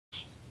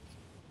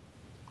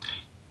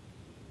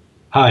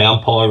Hi,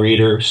 I'm Paul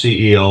Reeder,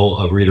 CEO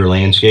of Reeder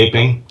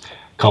Landscaping.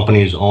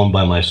 Company is owned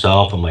by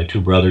myself and my two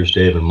brothers,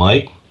 Dave and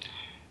Mike.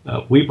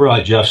 We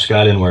brought Jeff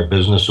Scott into our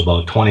business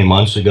about 20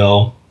 months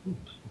ago,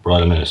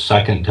 brought him in a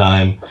second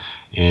time,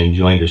 and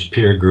joined his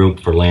peer group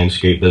for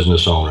landscape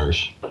business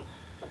owners.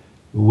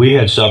 We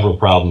had several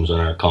problems in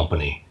our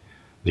company.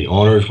 The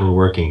owners were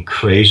working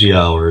crazy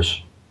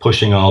hours,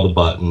 pushing all the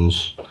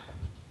buttons.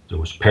 There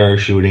was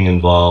parachuting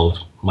involved,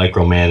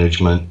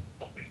 micromanagement.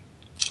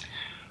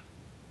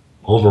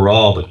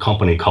 Overall, the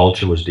company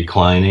culture was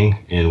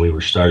declining and we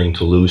were starting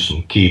to lose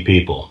some key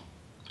people.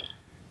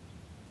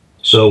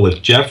 So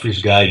with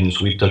Jeffrey's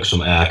guidance, we took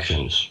some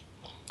actions.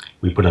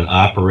 We put an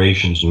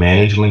operations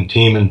management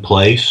team in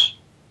place.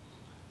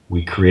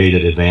 We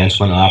created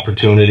advancement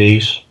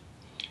opportunities.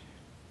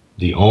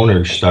 The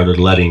owners started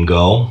letting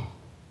go.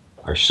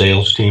 Our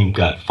sales team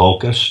got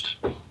focused,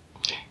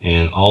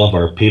 and all of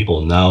our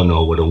people now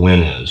know what a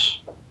win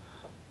is.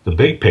 The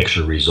big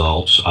picture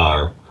results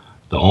are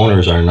the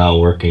owners are now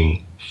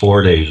working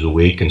 4 days a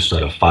week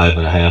instead of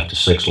 5.5 to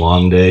 6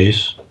 long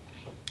days.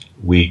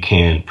 We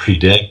can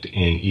predict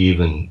and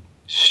even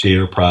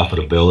steer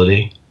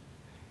profitability,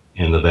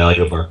 and the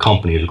value of our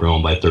company has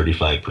grown by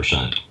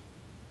 35%.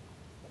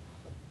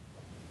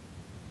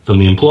 From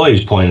the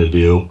employee's point of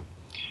view,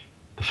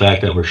 the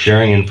fact that we're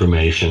sharing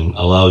information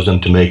allows them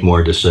to make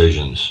more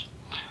decisions.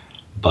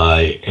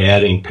 By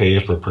adding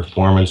pay for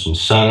performance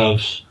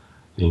incentives,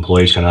 the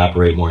employees can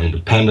operate more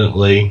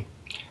independently.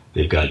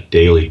 They've got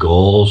daily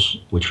goals,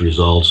 which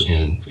results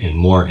in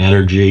more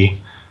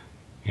energy.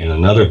 And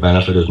another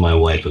benefit is my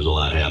wife is a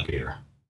lot happier.